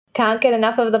Can't get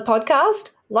enough of the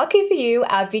podcast? Lucky for you,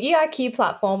 our Video IQ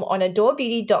platform on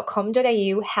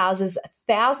adorebeauty.com.au houses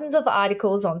thousands of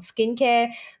articles on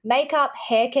skincare, makeup,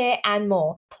 hair care, and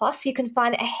more. Plus, you can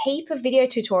find a heap of video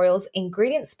tutorials,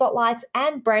 ingredient spotlights,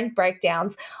 and brand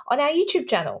breakdowns on our YouTube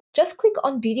channel. Just click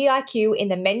on Beauty IQ in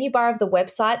the menu bar of the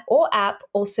website or app,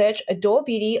 or search Adore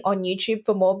Beauty on YouTube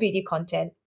for more beauty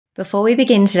content. Before we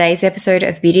begin today's episode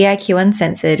of Beauty IQ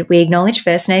Uncensored, we acknowledge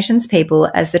First Nations people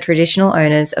as the traditional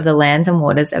owners of the lands and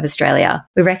waters of Australia.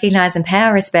 We recognise and pay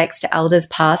our respects to elders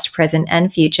past, present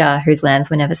and future whose lands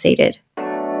were never ceded.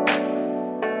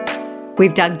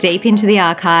 We've dug deep into the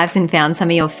archives and found some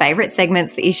of your favourite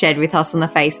segments that you shared with us on the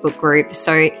Facebook group.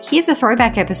 So here's a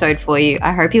throwback episode for you.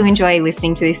 I hope you enjoy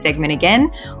listening to this segment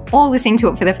again or listening to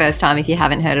it for the first time if you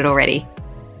haven't heard it already.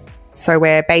 So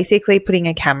we're basically putting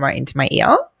a camera into my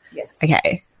ear. Yes.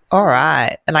 Okay. All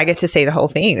right. And I get to see the whole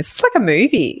thing. It's like a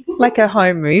movie, like a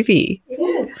home movie. It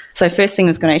is. So first thing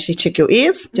is going to actually check your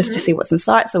ears just to see what's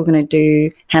inside. So we're going to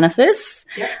do Hannah first.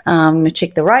 Yep. I'm going to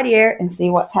check the right ear and see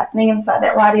what's happening inside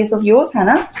that right ears of yours,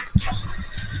 Hannah.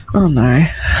 Oh, no.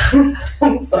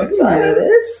 I'm so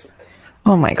nervous.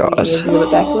 Oh, my God.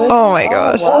 Oh, my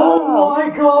gosh. Oh, my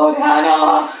God,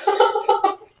 Hannah.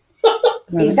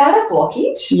 Is that a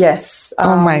blockage? Yes.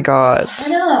 Oh, my God.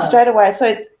 Hannah. Straight away.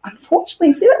 So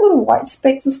unfortunately, see that little white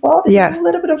specks as well? There's a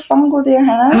little bit of fungal there,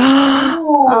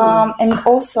 Hannah. And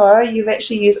also, you've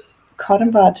actually used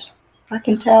cotton bud. I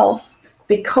can tell.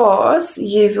 Because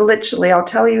you've literally, I'll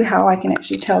tell you how I can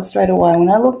actually tell straight away. When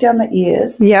I look down the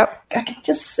ears, I can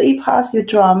just see past your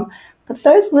drum. But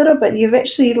those little bit, you've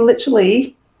actually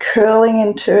literally curling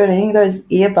and turning those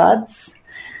earbuds.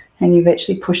 And you've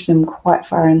actually pushed them quite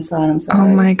far inside. I'm sorry.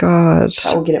 Oh, my God.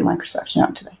 I will get it microsuction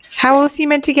out today. How else are you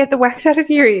meant to get the wax out of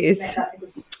your ears?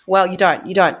 Well, you don't.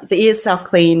 The ears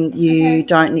self-clean. You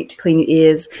don't need to clean your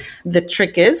ears. The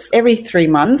trick is every 3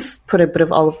 months, put a bit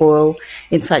of olive oil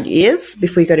inside your ears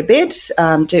before you go to bed.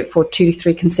 Do it for 2 to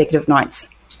 3 consecutive nights.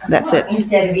 That's it.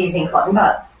 Instead of using cotton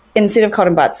buds. Instead of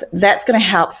cotton buds, that's going to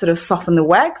help sort of soften the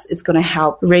wax. It's going to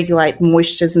help regulate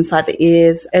moistures inside the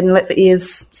ears and let the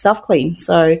ears self-clean.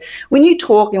 So when you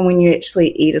talk and when you actually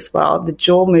eat as well, the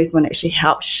jaw movement actually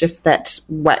helps shift that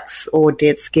wax or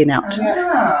dead skin out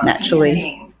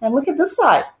naturally. And look at this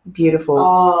side. Beautiful.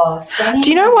 Oh, stunning. Do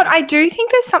you know what? I do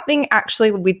think there's something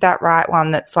actually with that right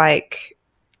one that's like,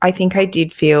 I think I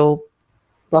did feel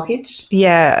blockage.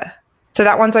 Yeah. So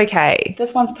that one's okay.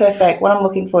 This one's perfect. What I'm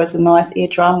looking for is a nice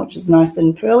eardrum, which is nice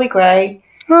and pearly grey.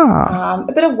 Oh.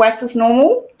 A bit of wax is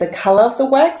normal. The colour of the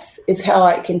wax is how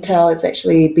I can tell it's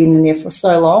actually been in there for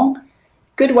so long.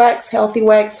 Good wax, healthy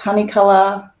wax, honey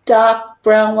colour, dark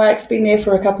brown wax, been there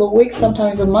for a couple of weeks,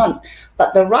 sometimes even months.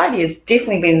 But the right ear's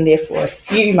definitely been there for a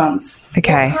few months.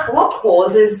 Okay. What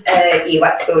causes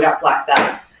earwax build up like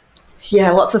that?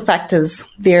 Yeah, lots of factors.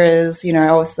 There is,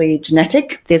 obviously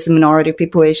genetic. There's a minority of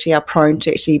people who actually are prone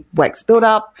to actually wax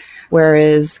build-up,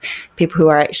 whereas people who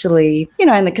are actually,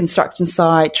 in the construction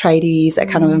site, tradies, that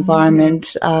kind of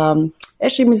environment,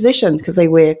 actually musicians because they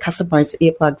wear customised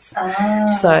earplugs.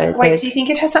 So wait, do you think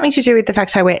it has something to do with the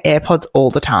fact I wear AirPods all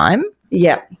the time?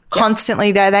 Yeah.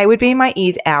 Constantly there. They would be in my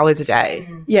ears hours a day.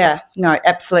 Yeah, no,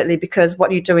 absolutely, because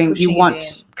what you're doing, you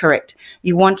want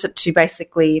it to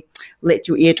basically let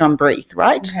your eardrum breathe,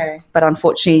 right? Okay. But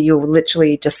unfortunately, you're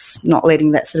literally just not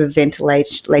letting that sort of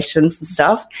ventilations and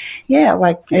stuff. Yeah,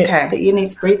 the ear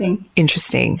needs breathing.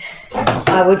 Interesting.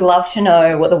 I would love to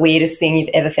know what the weirdest thing you've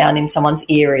ever found in someone's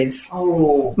ear is.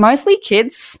 Oh, mostly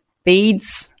kids,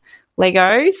 beads,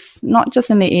 Legos, not just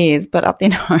in their ears, but up their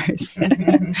nose.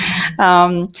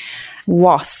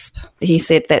 Wasp. He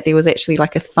said that there was actually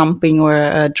like a thumping or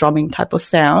a drumming type of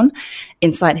sound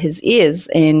inside his ears,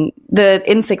 and the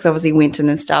insects obviously went in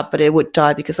and stuff, but it would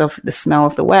die because of the smell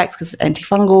of the wax, because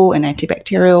antifungal and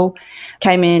antibacterial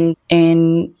came in,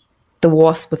 and the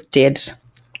wasp was dead.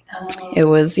 It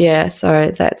was,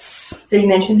 so that's... So you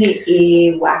mentioned the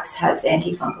ear wax has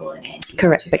antifungal and antibacterial.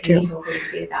 Correct, bacterial. Can you talk a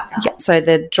little bit about that? Yeah, so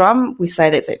the drum, we say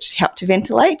that's actually helped to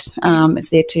ventilate. It's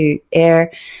there to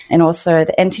air, and also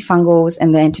the antifungals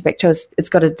and the antibacterials, it's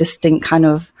got a distinct kind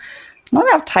of, not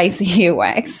that taste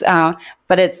earwax,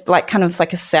 but it's like kind of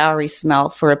like a soury smell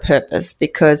for a purpose,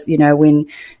 because, when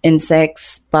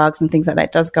insects, bugs and things like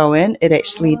that does go in, it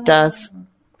actually does...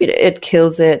 It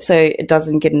kills it so it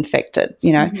doesn't get infected,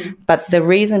 But the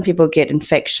reason people get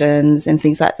infections and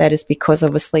things like that is because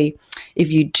obviously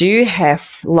if you do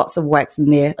have lots of wax in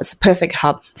there, it's a perfect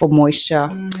hub for moisture,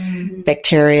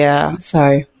 bacteria.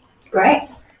 So great.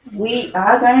 We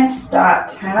are going to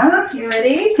start. Hannah, you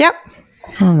ready? Yep.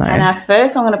 Oh, no. And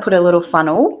first I'm going to put a little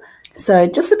funnel. So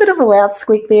just a bit of a loud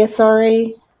squeak there,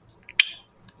 sorry.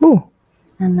 Ooh.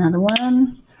 Another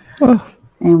one. Oh.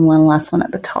 And one last one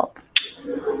at the top.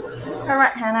 All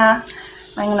right, Hannah.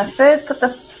 I'm going to first put the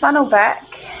funnel back.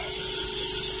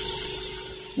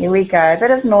 Here we go. A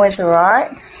bit of noise, all right?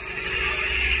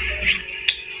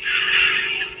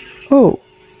 Ooh.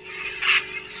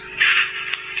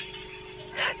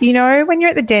 You know when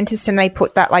you're at the dentist and they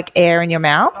put that like air in your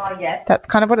mouth? Oh, yes. That's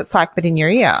kind of what it's like, but in your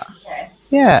ear. Okay.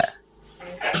 Yeah.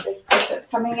 That's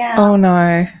coming out. Oh,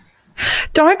 no.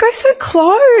 Don't go so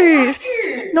close.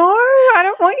 No, I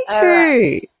don't want you to. All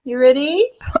right. You ready?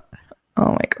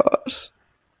 Oh, my gosh.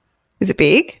 Is it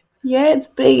big? Yeah, it's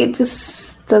big. It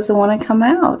just doesn't want to come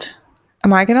out.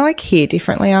 Am I going to like hear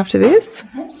differently after this? I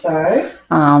hope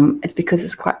so. It's because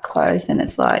it's quite close and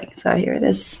it's like, so here it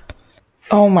is.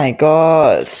 Oh, my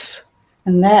God.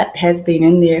 And that has been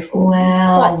in there for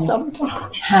Wow. quite some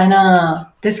time.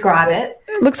 Hannah, describe it.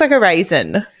 It looks like a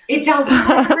raisin. It does look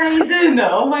like a raisin.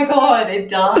 Oh my God, it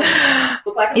does.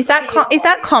 Look like Is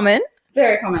that common?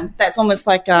 Very common. That's almost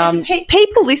like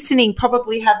People listening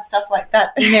probably have stuff like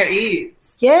that in their ears.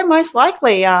 yeah, most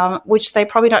likely, which they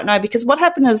probably don't know, because what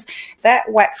happened is that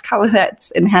wax colour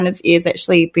that's in Hannah's ears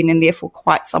actually been in there for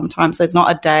quite some time. So it's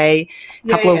not a day,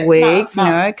 couple of weeks,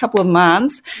 a couple of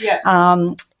months. Yeah.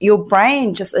 Your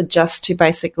brain just adjusts to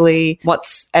basically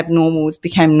what's abnormal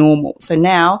became normal. So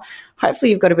now, hopefully,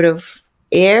 you've got a bit of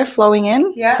air flowing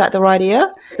in. Yeah. Is that the right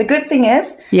ear? The good thing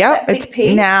is, Yep, that it's big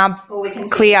piece- now Well, we can see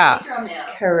clear. the drum now.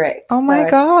 correct. Oh my So-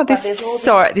 God, but there's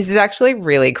all this is actually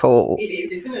really cool. It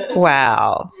is, isn't it?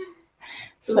 Wow.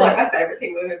 It's like my favourite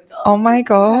thing we've ever done. Oh my How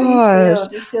gosh.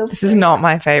 do you feel? This is not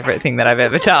my favorite thing that I've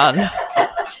ever done.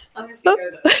 I'm a sicko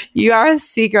though. You are a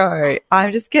sicko.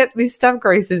 This stuff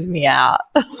grosses me out.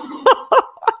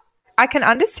 I can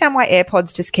understand why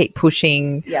AirPods just keep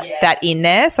pushing Yeah. that in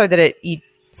there so that I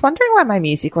was wondering why my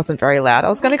music wasn't very loud. I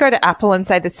was going to go to Apple and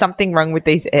say there's something wrong with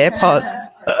these AirPods.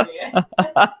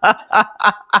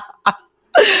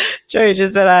 Joe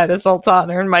just said I had a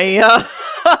sultana in my ear.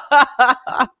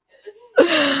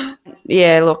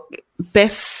 Yeah, look,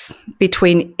 best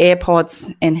between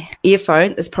AirPods and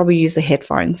earphones is probably use the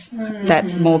headphones.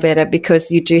 That's more better because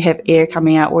you do have air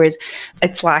coming out, whereas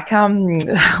It's like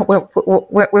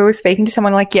we were speaking to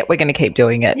someone like, yeah, we're going to keep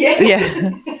doing it.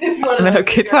 Yeah.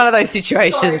 It's one of those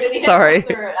situations. Sorry.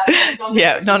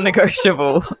 Yeah,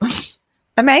 non-negotiable.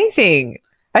 Amazing.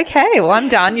 Okay, well, I'm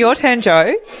done. Your turn,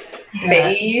 Joe.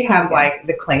 Bet you have like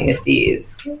the cleanest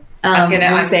ears.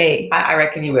 We'll see. I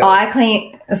reckon you will. I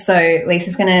clean. So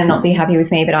Lisa's going to not be happy with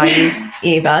me, but I use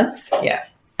earbuds. Yeah.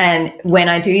 And when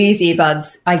I do use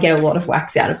earbuds, I get a lot of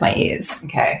wax out of my ears.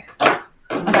 Okay.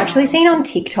 I've actually seen on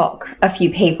TikTok a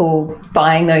few people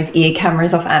buying those ear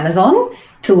cameras off Amazon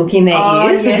to look in their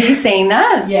ears. yeah. Have you seen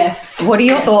that? yes, What are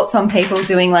your thoughts on people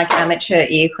doing like amateur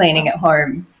ear cleaning at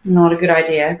home? not a good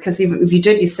idea because if you do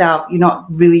it yourself, you're not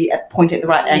really pointed at the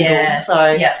right angle. Yeah.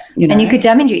 So Yeah. you know, And you could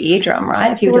damage your eardrum,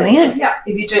 right, if you're doing it? Yeah,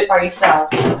 if you do it by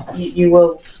yourself, you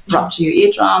will rupture your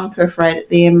eardrum, perforate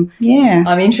them. Yeah,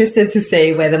 I'm interested to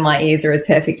see whether my ears are as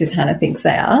perfect as Hannah thinks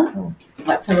they are.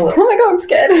 let's have a look. Oh my God, I'm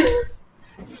scared.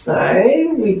 So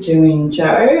we're doing Joe.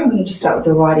 I'm going to just start with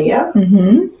the right ear.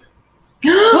 Mm-hmm.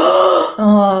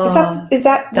 Oh, Is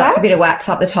that that's a bit of wax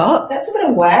up the top. That's a bit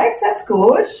of wax. That's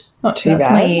good. Not too That's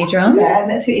bad. my Not too eardrum. bad.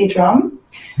 That's your eardrum.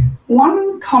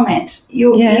 One comment.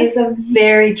 Your Yeah. ears are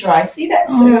very dry. See that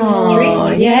sort of Oh,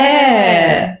 streak?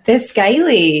 yeah. They're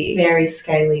scaly. Very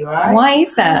scaly, right? Why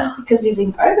is that? Because you've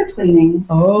been over cleaning.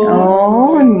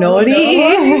 Oh, naughty.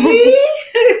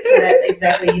 So that's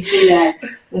exactly, you see that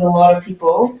with a lot of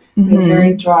people. There's Mhm.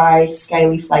 very dry,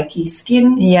 scaly, flaky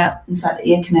skin Yeah. inside the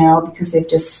ear canal because they've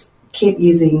just kept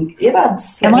using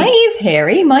earbuds. Are my ears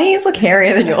hairy? My ears look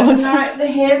hairier than yours. No, the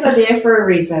hairs are there for a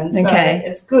reason. So Okay.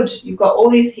 it's good. You've got all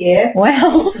these hair.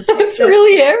 Wow, Protect it's it.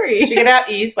 really hairy. Should we get our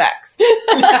ears waxed?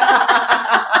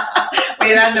 We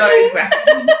get our nose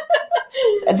waxed.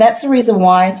 And that's the reason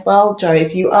why as well, Joe,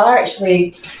 if you are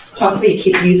actually constantly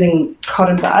keep using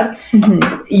cotton bud,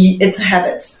 it's a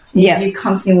habit. Yeah. You're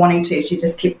constantly wanting to actually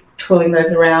just keep twirling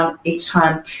those around each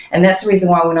time. And that's the reason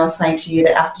why when I was saying to you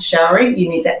that after showering, you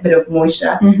need that bit of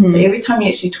moisture. So every time you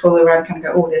actually twirl around, kind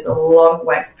of go, oh, there's a lot of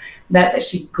wax. That's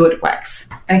actually good wax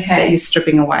that Okay. you're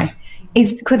stripping away.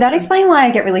 Could that explain why I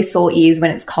get really sore ears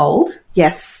when it's cold?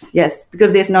 Yes,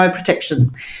 because there's no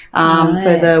protection. So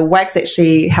Right. the wax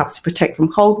actually helps to protect from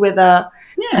cold weather.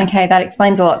 Yeah. Okay, that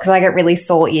explains a lot because I get really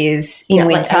sore ears in Yeah,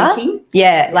 like winter. aching.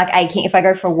 Yeah, like aching. If I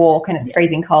go for a walk and it's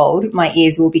freezing cold, my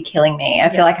ears will be killing me. I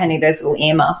feel like I need those little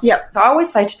earmuffs. Yeah. So I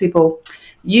always say to people,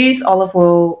 use olive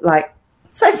oil like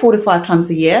say 4 to 5 times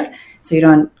a year so you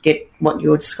don't get what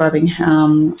you're describing,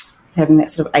 having that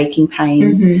sort of aching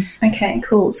pains. Okay,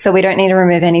 cool. So we don't need to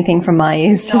remove anything from my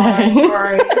ears today. No,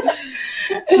 sorry.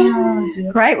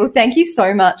 Great. Well, thank you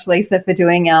so much, Lisa, for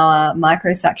doing our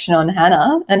microsuction on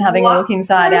Hannah and having a look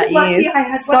inside our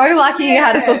ears. So lucky you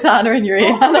had a sultana in your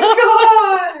ear, Hannah.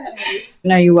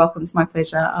 No, you're welcome. It's my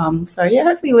pleasure. So yeah,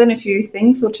 hopefully you learn a few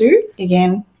things or two.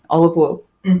 Again, olive oil.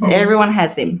 Everyone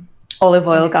has them. Olive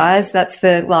oil, guys. That's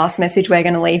the last message we're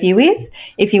going to leave you with.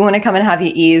 If you want to come and have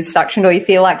your ears suctioned or you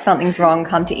feel like something's wrong,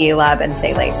 come to Ear Lab and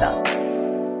see Lisa.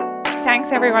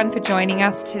 Thanks everyone for joining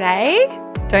us today.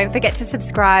 Don't forget to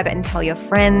subscribe and tell your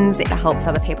friends. It helps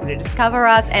other people to discover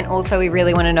us. And also, we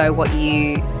really want to know what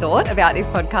you thought about this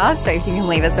podcast. So if you can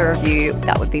leave us a review,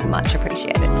 that would be much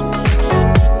appreciated.